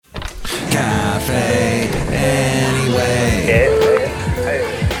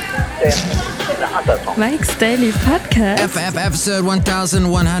Mike's Daily Podcast. Episode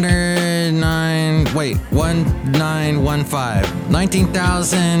 1109. Wait, 1915.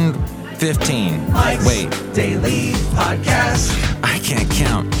 19,015. Mike's Wait. Daily Podcast. I can't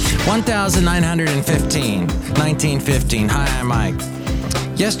count. 1,915. 1915. Hi, I'm Mike.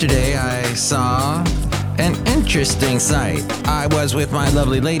 Yesterday, I saw an interesting sight. I was with my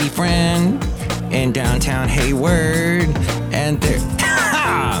lovely lady friend in downtown Hayward, and there...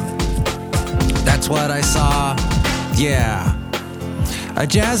 That's what I saw. Yeah. A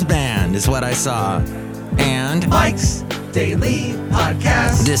jazz band is what I saw. And Mike's Daily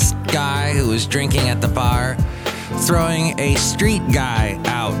Podcast. this guy who was drinking at the bar, throwing a street guy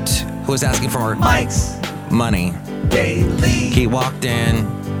out who was asking for Mike's money. Daily He walked in,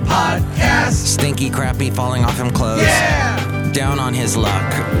 Podcast. stinky, crappy, falling off him clothes. Yeah! Down on his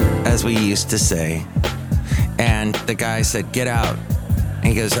luck, as we used to say. And the guy said, "Get out." And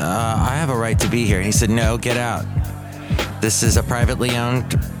he goes, I have a right to be here. And he said, "No, get out. This is a privately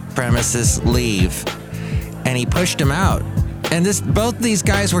owned premises. Leave." And he pushed him out. And both these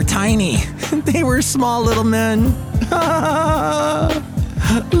guys were tiny. They were small little men.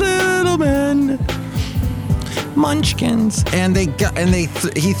 Little men. Munchkins. And he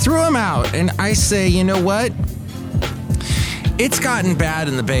threw him out. And I say, you know what? It's gotten bad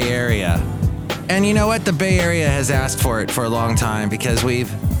in the Bay Area. And you know what? The Bay Area has asked for it for a long time, because we've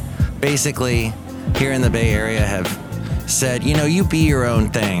basically, here in the Bay Area, have said, you know, you be your own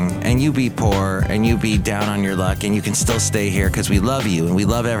thing, and you be poor, and you be down on your luck, and you can still stay here because we love you and we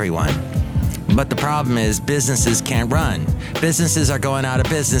love everyone. But the problem is businesses can't run. Businesses are going out of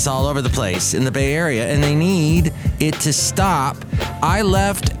business all over the place in the Bay Area, and they need it to stop. I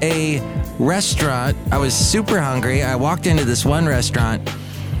left a restaurant. I was super hungry. I walked into this one restaurant,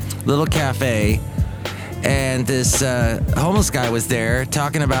 little cafe, and this homeless guy was there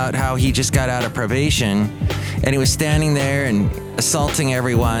talking about how he just got out of probation, and he was standing there and assaulting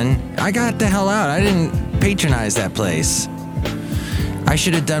everyone. I got the hell out. I didn't patronize that place. I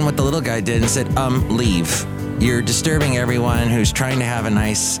should have done what the little guy did and said, leave. You're disturbing everyone who's trying to have a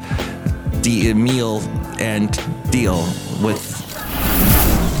nice meal and deal with.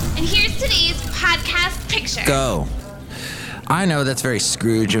 And here's today's podcast picture. Go. I know that's very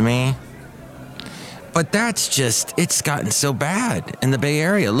Scrooge of me, but it's gotten so bad in the Bay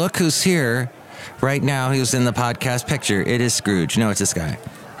Area. Look who's here right now. Who's in the podcast picture? It is Scrooge. No, it's this guy.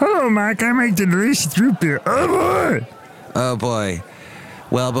 Hello, Mike. I make the delicious root beer. Oh, boy. Oh, boy.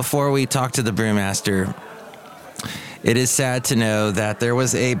 Well, before we talk to the brewmaster, it is sad to know that there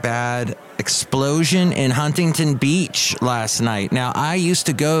was a bad explosion in Huntington Beach last night. Now, I used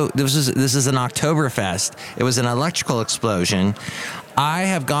to go, this is an Oktoberfest. It was an electrical explosion. I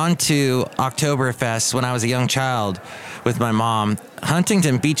have gone to Oktoberfest when I was a young child with my mom.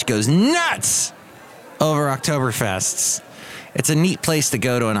 Huntington Beach goes nuts over Oktoberfests. It's a neat place to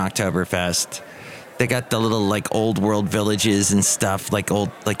go to an Oktoberfest. They got the little old world villages and stuff, like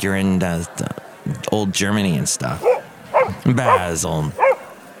you're in old Germany and stuff. Basil.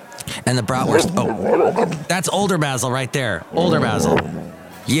 And the bratwurst. Oh, that's older Basil right there. Older Basil.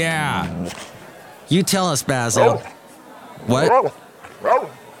 Yeah. You tell us, Basil. What?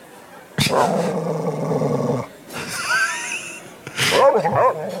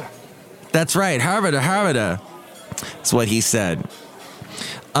 That's right. Harvard. That's what he said.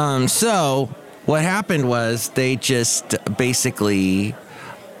 So what happened was they just basically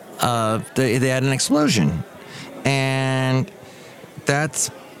they had an explosion, and that's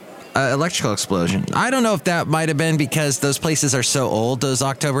an electrical explosion. I don't know if that might have been because those places are so old, those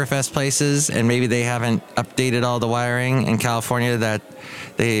Oktoberfest places, and maybe they haven't updated all the wiring in California that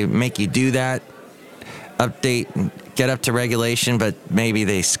they make you do that, update and get up to regulation, but maybe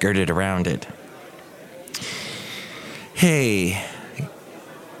they skirted around it. Hey.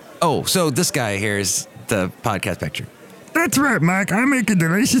 Oh, so this guy here is the podcast picture. That's right, Mike. I make a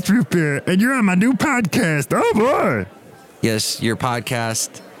delicious root beer, and you're on my new podcast. Oh, boy. Yes, your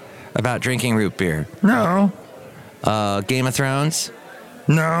podcast about drinking root beer. No. Game of Thrones?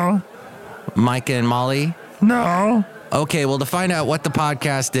 No. Micah and Molly? No. Okay, well, to find out what the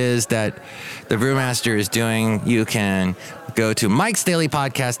podcast is that the Brewmaster is doing, you can go to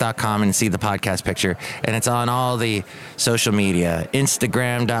mikesdailypodcast.com and see the podcast picture. And it's on all the social media.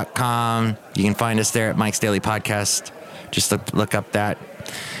 Instagram.com. You can find us there at Mike's Daily Podcast. Just look up that.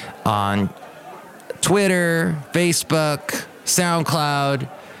 On Twitter, Facebook, SoundCloud.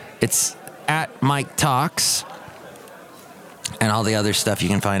 It's at Mike Talks. And all the other stuff you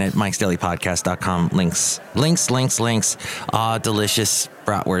can find at mikesdailypodcast.com. Links. Delicious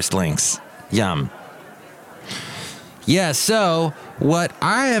bratwurst links. Yum. Yeah, so what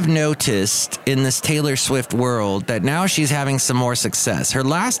I have noticed in this Taylor Swift world, that now she's having some more success. Her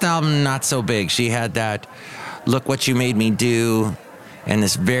last album, not so big. She had that Look What You Made Me Do and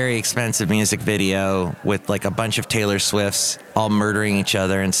this very expensive music video with like a bunch of Taylor Swifts all murdering each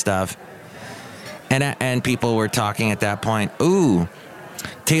other and stuff. And people were talking at that point, ooh,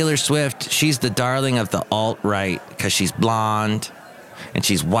 Taylor Swift, she's the darling of the alt-right because she's blonde and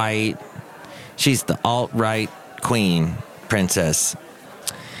she's white. She's the alt-right queen, princess.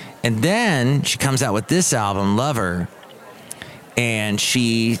 And then she comes out with this album, Lover, and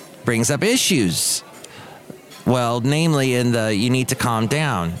she brings up issues. Well, namely in the You Need to Calm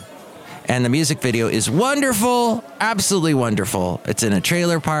Down. And the music video is wonderful, absolutely wonderful. It's in a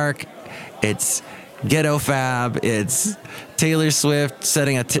trailer park. It's ghetto fab. It's Taylor Swift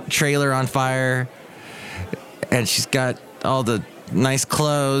setting a trailer on fire. And she's got all the nice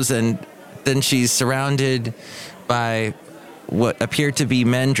clothes, and then she's surrounded by what appear to be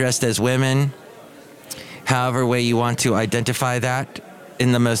men dressed as women. However way you want to identify that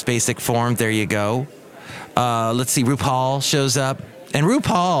in the most basic form, there you go. Let's see, RuPaul shows up. And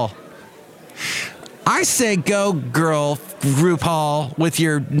RuPaul, I say go girl, RuPaul, with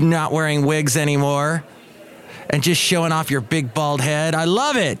your not wearing wigs anymore and just showing off your big bald head. I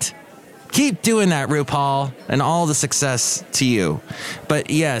love it. Keep doing that, RuPaul, and all the success to you. But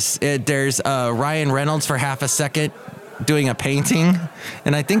yes, there's Ryan Reynolds for half a second doing a painting,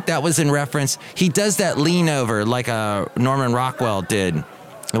 and I think that was in reference. He does that lean over like Norman Rockwell did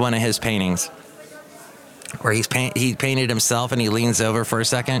in one of his paintings, where he painted himself and he leans over for a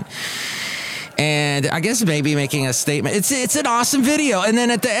second. And I guess maybe making a statement. It's an awesome video. And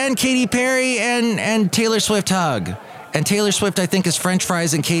then at the end, Katy Perry and Taylor Swift hug. And Taylor Swift, I think, is French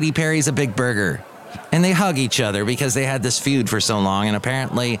fries and Katy Perry's a big burger. And they hug each other because they had this feud for so long. And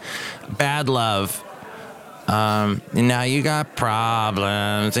apparently, bad love. Now you got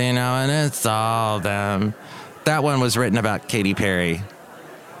problems, and it's all them. That one was written about Katy Perry.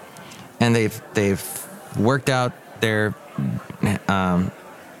 And they've worked out their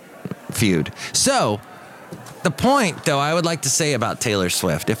feud. So, the point, though, I would like to say about Taylor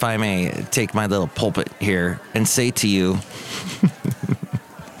Swift, if I may take my little pulpit here and say to you,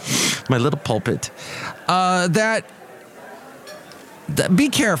 my little pulpit, that be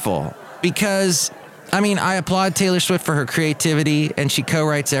careful, because, I applaud Taylor Swift for her creativity, and she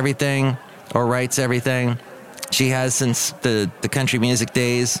co-writes everything, or writes everything. She has since the country music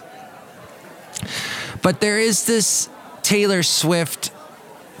days. But there is this Taylor Swift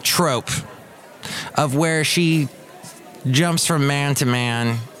trope of where she jumps from man to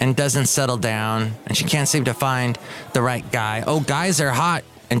man and doesn't settle down, and she can't seem to find the right guy. Oh, guys are hot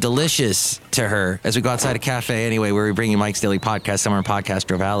and delicious to her. As we go outside a cafe anyway, where we bring you Mike's Daily Podcast, somewhere in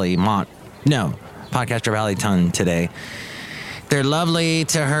Podcastro Valley, Podcastro Valley ton today. They're lovely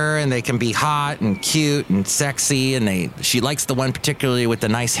to her, and they can be hot and cute and sexy, and she likes the one particularly with the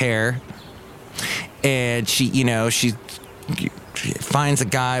nice hair. And she finds a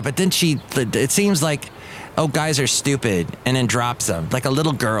guy, but then it seems like, oh, guys are stupid, and then drops them like a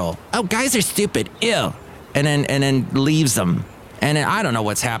little girl. Oh, guys are stupid, ew, and then leaves them. And I don't know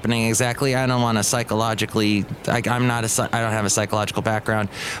what's happening exactly. I don't want to psychologically. I don't have a psychological background,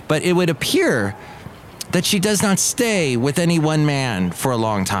 but it would appear that she does not stay with any one man for a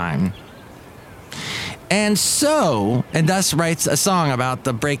long time, and thus writes a song about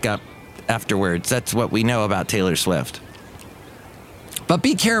the breakup afterwards. That's what we know about Taylor Swift. But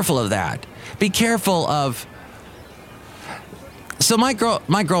be careful of that. Be careful of... So my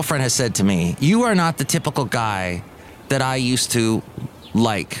girlfriend has said to me, you are not the typical guy that I used to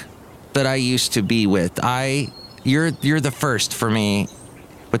like, that I used to be with. You're the first for me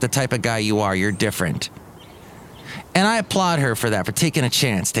with the type of guy you are. You're different. And I applaud her for that, for taking a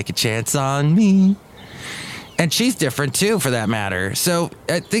chance. Take a chance on me. And she's different too, for that matter. So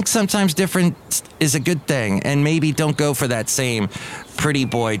I think sometimes different is a good thing. And maybe don't go for that same pretty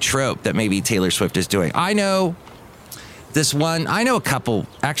boy trope that maybe Taylor Swift is doing. I know a couple.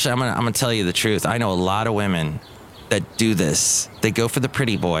 Actually, I'm gonna tell you the truth. I know a lot of women that do this. They go for the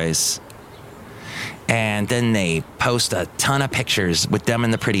pretty boys, and then they post a ton of pictures with them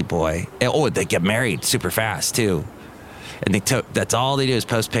and the pretty boy. Oh, they get married super fast too. And that's all they do is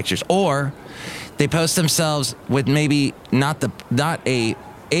post pictures. Or they post themselves with maybe not a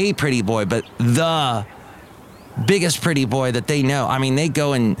pretty boy, but the biggest pretty boy that they know. They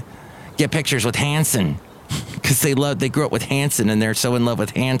go and get pictures with Hanson because they grew up with Hanson, and they're so in love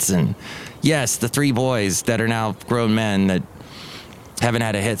with Hanson. Yes, the three boys that are now grown men that haven't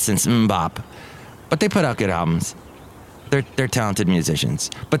had a hit since Mbop, but they put out good albums. They're talented musicians,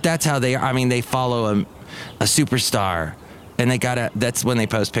 but that's how they are. I mean, they follow a superstar, and that's when they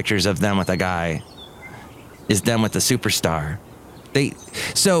post pictures of them with a guy, is them with the superstar.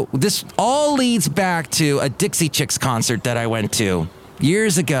 So this all leads back to a Dixie Chicks concert that I went to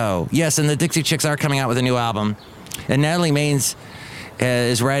years ago. Yes, and the Dixie Chicks are coming out with a new album, and Natalie Maines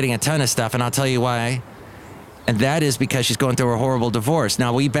is writing a ton of stuff, and I'll tell you why. And that is because she's going through a horrible divorce.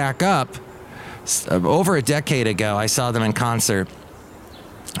 Now, we back up. Over a decade ago, I saw them in concert,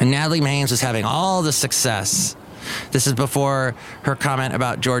 and Natalie Maines was having all the success. This is before her comment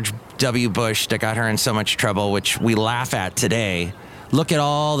about George W. Bush that got her in so much trouble, which we laugh at today. Look at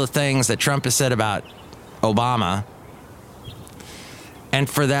all the things that Trump has said about Obama. And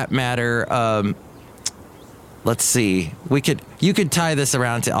for that matter, let's see. You could tie this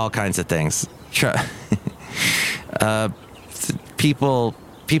around to all kinds of things.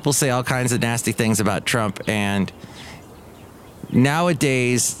 People say all kinds of nasty things about Trump, and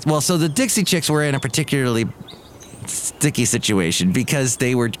nowadays, so the Dixie Chicks were in a particularly sticky situation because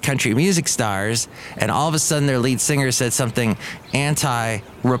they were country music stars, and all of a sudden their lead singer said something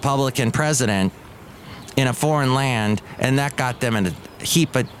anti-Republican president in a foreign land, and that got them in a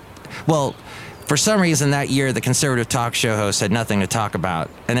heap of, for some reason that year the conservative talk show host had nothing to talk about,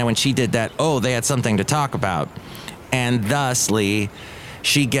 and then when she did that, they had something to talk about, and thusly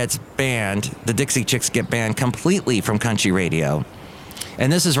she gets banned. The Dixie Chicks get banned completely from country radio.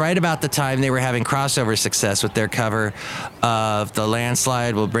 And this is right about the time they were having crossover success with their cover of The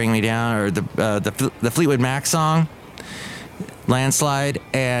Landslide Will Bring Me Down, or the Fleetwood Mac song, Landslide.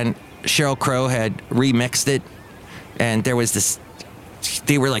 And Sheryl Crow had remixed it. And there was this,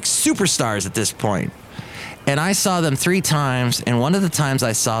 they were like superstars at this point. And I saw them 3 times. And one of the times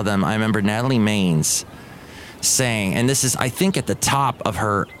I saw them, I remember Natalie Maines saying, and this is, I think, at the top of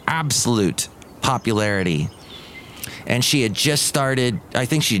her absolute popularity, and she had just started, I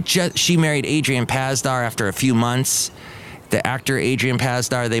think she married Adrian Pasdar after a few months. The actor Adrian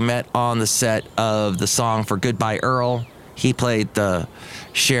Pasdar, they met on the set of the song for Goodbye Earl. He played the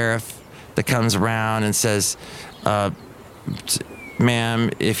sheriff that comes around and says,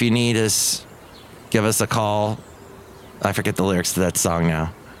 ma'am, if you need us, give us a call. I forget the lyrics to that song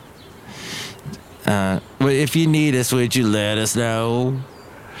now. If you need us, would you let us know?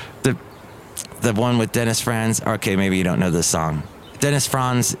 The one with Dennis Franz. Okay, maybe you don't know this song. Dennis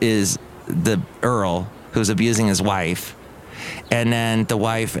Franz is the Earl who's abusing his wife, and then the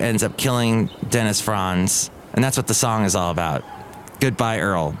wife ends up killing Dennis Franz, and that's what the song is all about. Goodbye,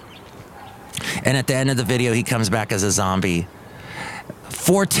 Earl. And at the end of the video, he comes back as a zombie,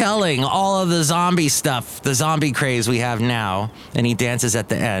 foretelling all of the zombie stuff, the zombie craze we have now, and he dances at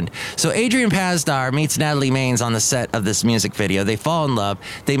the end. So Adrian Pasdar meets Natalie Maines on the set of this music video. They fall in love.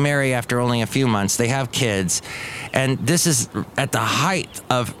 They marry after only a few months. They have kids. And this is at the height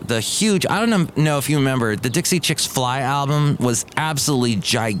of the huge, I don't know if you remember, the Dixie Chicks Fly album was absolutely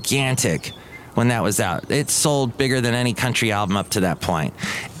gigantic when that was out. It sold bigger than any country album up to that point.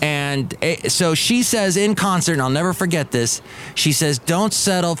 And so she says in concert, and I'll never forget this, she says, don't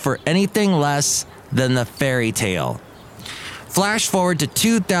settle for anything less than the fairy tale. Flash forward to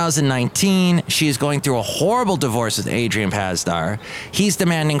 2019. She is going through a horrible divorce with Adrian Pasdar. He's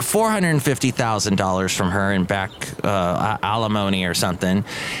demanding $450,000 from her in back alimony or something.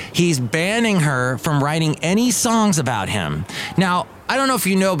 He's banning her from writing any songs about him. Now, I don't know if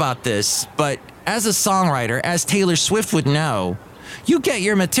you know about this, but as a songwriter, as Taylor Swift would know, you get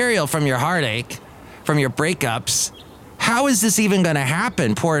your material from your heartache, from your breakups. How is this even going to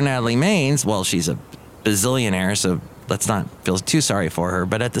happen? Poor Natalie Maines. Well, she's a bazillionaire, so let's not feel too sorry for her.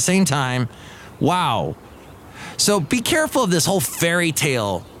 But at the same time, wow. So be careful of this whole fairy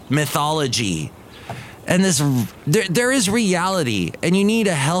tale mythology. And there is reality, and you need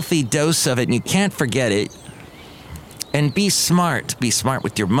a healthy dose of it, and you can't forget it. And be smart. Be smart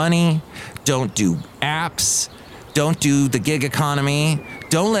with your money. Don't do apps. Don't do the gig economy.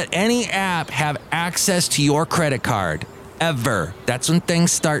 Don't let any app have access to your credit card, ever. That's when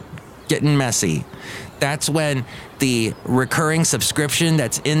things start getting messy. That's when the recurring subscription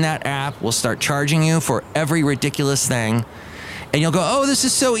that's in that app will start charging you for every ridiculous thing. And you'll go, oh, this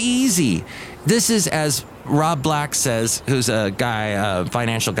is so easy. This is, as Rob Black says, who's a guy, a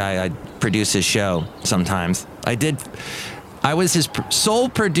financial guy, I produce his show sometimes. I was his sole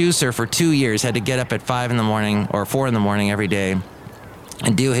producer for 2 years, had to get up at 5 in the morning or 4 in the morning every day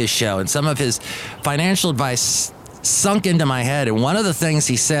and do his show. And some of his financial advice sunk into my head. And one of the things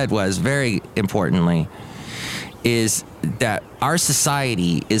he said was, very importantly, is that our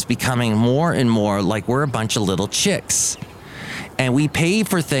society is becoming more and more like we're a bunch of little chicks. And we pay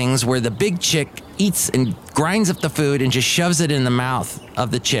for things where the big chick eats and grinds up the food and just shoves it in the mouth of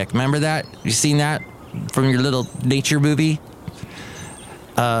the chick. Remember that? You seen that from your little nature movie?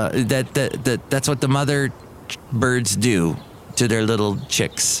 That's what the mother birds do to their little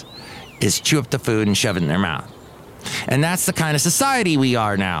chicks, is chew up the food and shove it in their mouth. And that's the kind of society we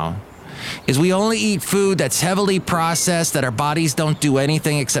are now, is we only eat food that's heavily processed, that our bodies don't do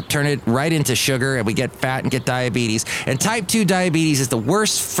anything except turn it right into sugar, and we get fat and get diabetes. And type 2 diabetes is the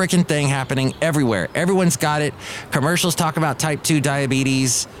worst freaking thing happening everywhere. Everyone's got it. Commercials talk about type 2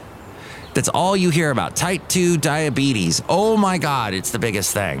 diabetes. That's all you hear about, type 2 diabetes. Oh my God, it's the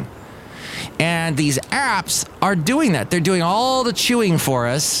biggest thing. And these apps are doing that. They're doing all the chewing for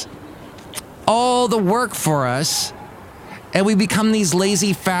us, all the work for us, and we become these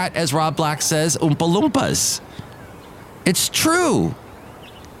lazy, fat, as Rob Black says, Oompa Loompas. It's true.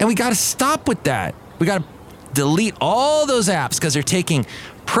 And we got to stop with that. We got to delete all those apps because they're taking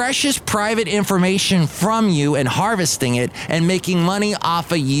precious private information from you and harvesting it and making money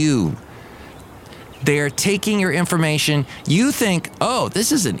off of you. They're taking your information. You think, oh,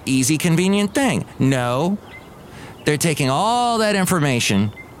 this is an easy, convenient thing. No. They're taking all that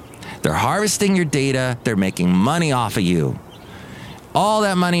information. They're harvesting your data. They're making money off of you. All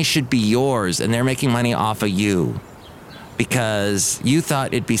that money should be yours, and they're making money off of you because you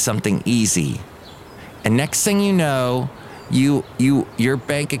thought it'd be something easy. And next thing you know, your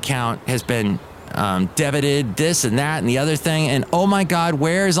bank account has been debited, this and that and the other thing, and oh my God,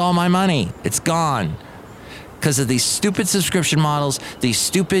 where's all my money? It's gone because of these stupid subscription models, these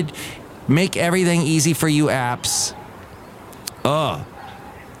stupid make everything easy for you apps. Oh,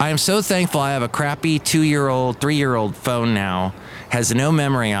 I am so thankful I have a crappy 2-year-old, 3-year-old phone now, has no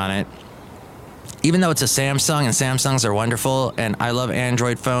memory on it. Even though it's a Samsung, and Samsungs are wonderful, and I love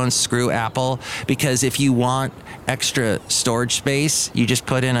Android phones, screw Apple, because if you want extra storage space, you just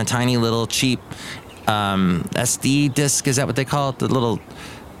put in a tiny little cheap SD disk, is that what they call it? The little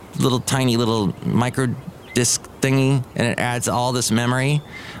tiny little micro disk thingy, and it adds all this memory.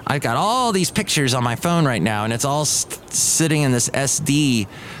 I've got all these pictures on my phone right now, and it's all sitting in this SD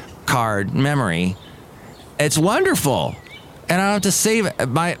card memory. It's wonderful. And I don't have to save it.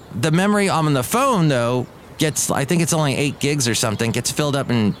 The memory on the phone, though, I think it's only 8 gigs or something, gets filled up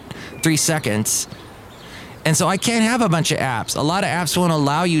in 3 seconds. And so I can't have a bunch of apps. A lot of apps won't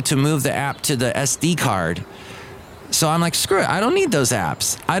allow you to move the app to the SD card. So I'm like, screw it. I don't need those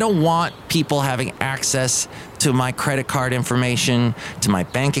apps. I don't want people having access to my credit card information, to my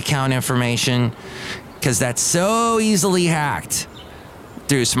bank account information, because that's so easily hacked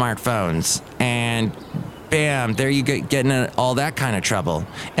through smartphones. And bam, there you get in all that kind of trouble.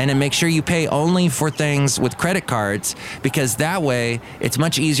 And then make sure you pay only for things with credit cards, because that way it's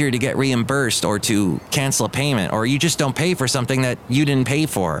much easier to get reimbursed or to cancel a payment, or you just don't pay for something that you didn't pay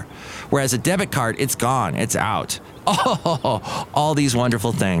for. Whereas a debit card, it's gone, it's out. Oh, all these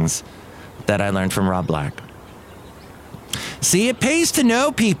wonderful things that I learned from Rob Black. See, it pays to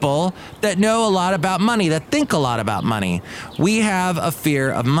know people that know a lot about money, that think a lot about money. We have a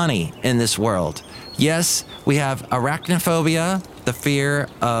fear of money in this world. Yes, we have arachnophobia, the fear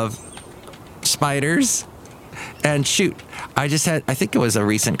of spiders. And shoot, I think it was a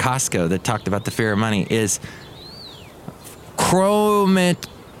recent Costco that talked about the fear of money, is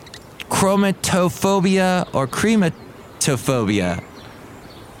chromatophobia or crematophobia.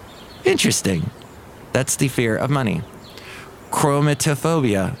 Interesting. That's the fear of money.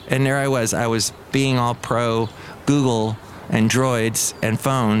 Chromatophobia. And there I was being all pro Google and droids and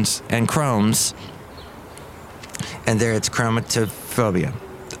phones and chromes. And there it's chromatophobia.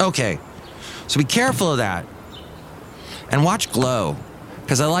 Okay, so be careful of that. And watch Glow,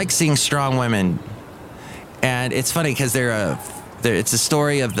 because I like seeing strong women. And it's funny because it's a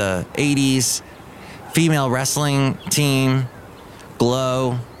story of the 80s female wrestling team,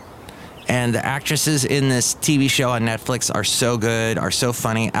 Glow. And the actresses in this TV show on Netflix are so good, are so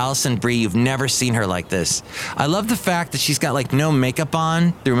funny. Alison Brie, you've never seen her like this. I love the fact that she's got like no makeup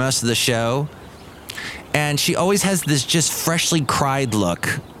on through most of the show. And she always has this just freshly cried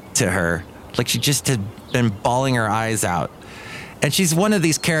look to her. Like she just had been bawling her eyes out. And she's one of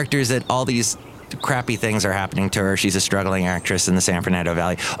these characters that all these crappy things are happening to her. She's a struggling actress in the San Fernando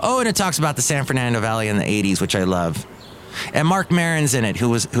Valley. Oh, and it talks about the San Fernando Valley in the 80s, which I love. And Mark Maron's in it,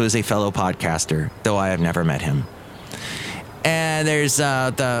 who is a fellow podcaster, though I have never met him. And there's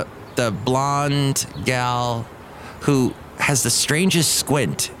the blonde gal who has the strangest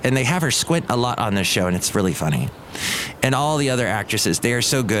squint, and they have her squint a lot on this show, and it's really funny. And all the other actresses, they are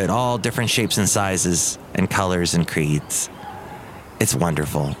so good, all different shapes and sizes and colors and creeds. It's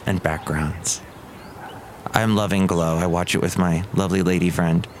wonderful, and backgrounds. I'm loving Glow. I watch it with my lovely lady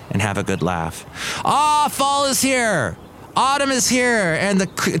friend and have a good laugh. Ah, fall is here. Autumn is here, and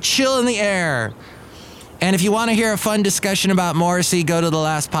the chill in the air. And if you want to hear a fun discussion about Morrissey, go to the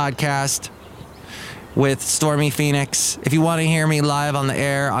last podcast with Stormy Phoenix. If you want to hear me live on the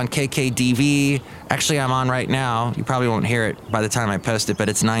air on KKDV, actually I'm on right now. You probably won't hear it by the time I post it, but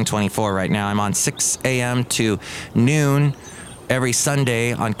it's 9:24 right now. I'm on 6 a.m. to noon every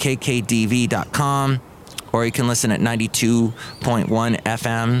Sunday on kkdv.com, or you can listen at 92.1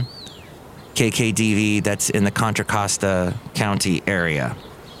 FM KKDV. That's in the Contra Costa County area.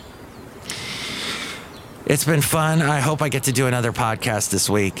 It's been fun. I hope I get to do another podcast this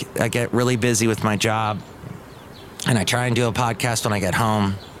week. I get really busy with my job, and I try and do a podcast when I get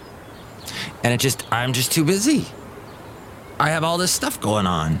home. And I'm just too busy. I have all this stuff going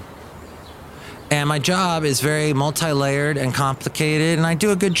on. And my job is very multi-layered and complicated, and I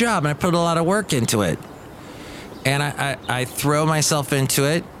do a good job, and I put a lot of work into it. And I throw myself into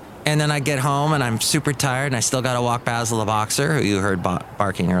it, and then I get home, and I'm super tired, and I still got to walk Basil the Boxer, who you heard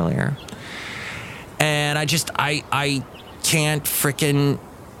barking earlier. And I can't freaking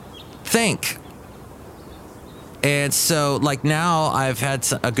think. And so, like, now I've had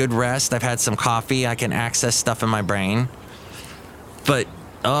a good rest. I've had some coffee. I can access stuff in my brain. But,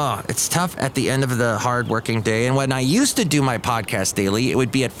 it's tough at the end of the hard working day. And when I used to do my podcast daily, it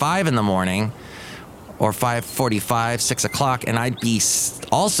would be at 5 in the morning or 5:45, 6 o'clock. And I'd be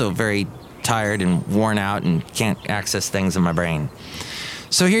also very tired and worn out and can't access things in my brain.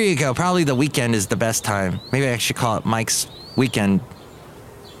 So here you go. Probably the weekend is the best time. Maybe I should call it Mike's Weekend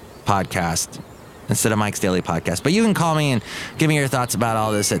Podcast instead of Mike's Daily Podcast. But you can call me and give me your thoughts about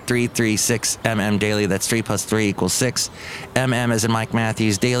all this at 336MM Daily. That's 3 + 3 = 6. MM as in Mike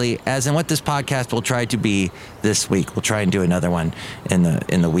Matthews Daily, as in what this podcast will try to be this week. We'll try and do another one in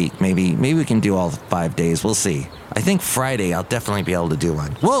the week. Maybe we can do all 5 days. We'll see. I think Friday I'll definitely be able to do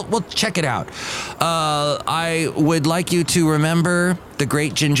one. We'll check it out. I would like you to remember the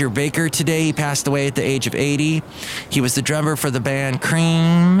great Ginger Baker today. He passed away at the age of 80. He was the drummer for the band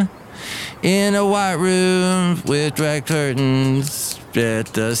Cream. In a white room with red curtains at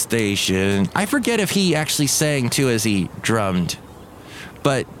the station. I forget if he actually sang too as he drummed,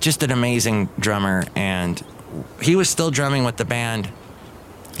 but just an amazing drummer. And he was still drumming with the band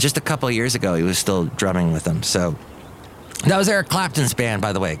just a couple of years ago. He was still drumming with them. So that was Eric Clapton's band,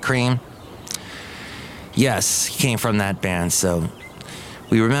 by the way, Cream. Yes, he came from that band. So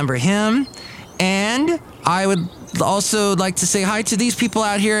we remember him. And I would also like to say hi to these people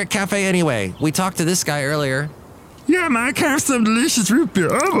out here at Cafe Anyway. We talked to this guy earlier. Yeah, Mike, have some delicious root beer.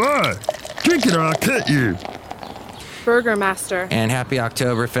 Oh, boy. Drink it or I'll cut you. Burger Master. And happy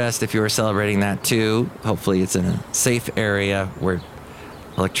Oktoberfest if you were celebrating that too. Hopefully it's in a safe area where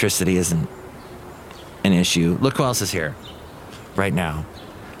electricity isn't an issue. Look who else is here right now.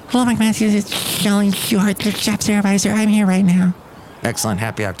 Hello, Mike Matthews. It's Shelly Stewart, the chef supervisor. I'm here right now. Excellent.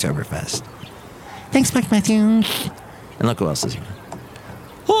 Happy Oktoberfest. Thanks, Mike Matthews. And look who else is here.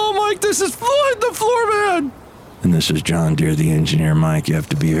 Oh, Mike, this is Floyd, the floor man. And this is John Deere, the engineer. Mike, you have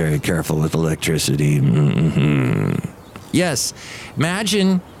to be very careful with electricity. Mm-hmm. Yes.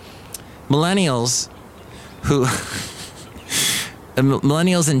 Imagine millennials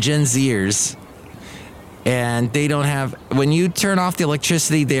millennials and Gen Zers, and they don't have, when you turn off the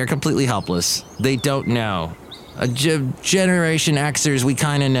electricity, they are completely helpless. They don't know. Generation Xers, we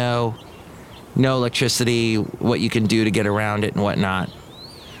kind of know. No electricity, what you can do to get around it and whatnot.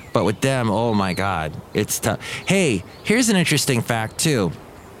 But with them, oh my God, it's tough. Hey, here's an interesting fact too.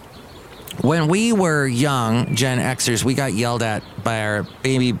 When we were young, Gen Xers, we got yelled at by our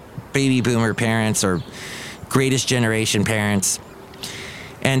baby boomer parents or greatest generation parents.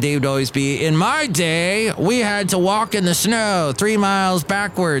 And they would always be, in my day, we had to walk in the snow 3 miles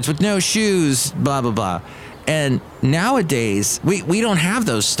backwards with no shoes, blah, blah, blah. And nowadays, we don't have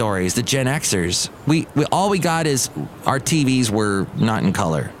those stories, the Gen Xers. We all we got is our TVs were not in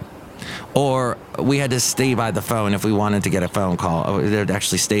color. Or we had to stay by the phone if we wanted to get a phone call. They'd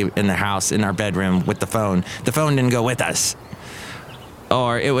actually stay in the house, in our bedroom with the phone. The phone didn't go with us.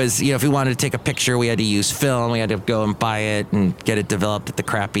 Or it was, if we wanted to take a picture, we had to use film. We had to go and buy it and get it developed at the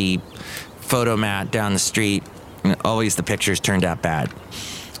crappy photomat down the street. And always the pictures turned out bad.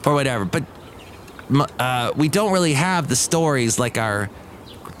 Or whatever. But we don't really have the stories like our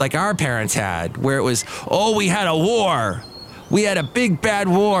parents had, where it was, we had a war. We had a big bad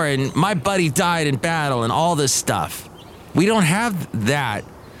war and my buddy died in battle and all this stuff. We don't have that.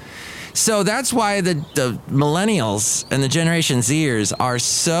 So that's why the millennials and the Generation Zers are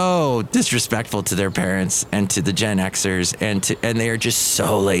so disrespectful to their parents and to the Gen Xers and they are just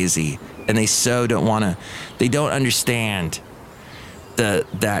so lazy. and they so don't want to. They don't understand that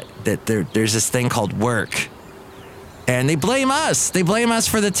there's this thing called work, and they blame us. They blame us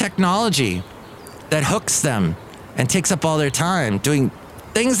for the technology that hooks them and takes up all their time doing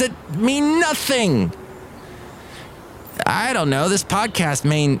things that mean nothing. I don't know. This podcast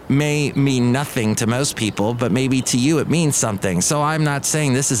may mean nothing to most people, but maybe to you it means something. So I'm not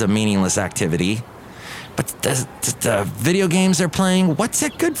saying this is a meaningless activity. But the video games they're playing, what's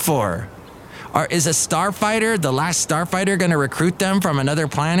it good for? Is a starfighter, the last starfighter, going to recruit them from another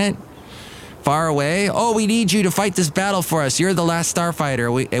planet far away? Oh, we need you to fight this battle for us. You're the last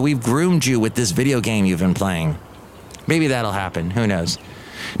starfighter. We've groomed you with this video game you've been playing. Maybe that'll happen. Who knows?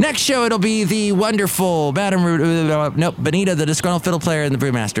 Next show, it'll be the wonderful Benita, the disgruntled fiddle player and the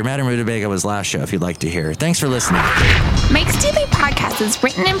brewmaster. Madame Rutabaga was last show, if you'd like to hear. Thanks for listening. Mike's Daily Podcast is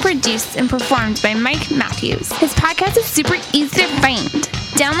written and produced and performed by Mike Matthews. His podcast is super easy to find.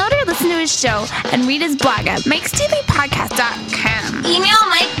 Download or listen to his show and read his blog at mikesdailypodcast.com. Email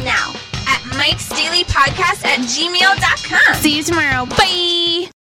Mike now at mikesdailypodcast@gmail.com. See you tomorrow. Bye!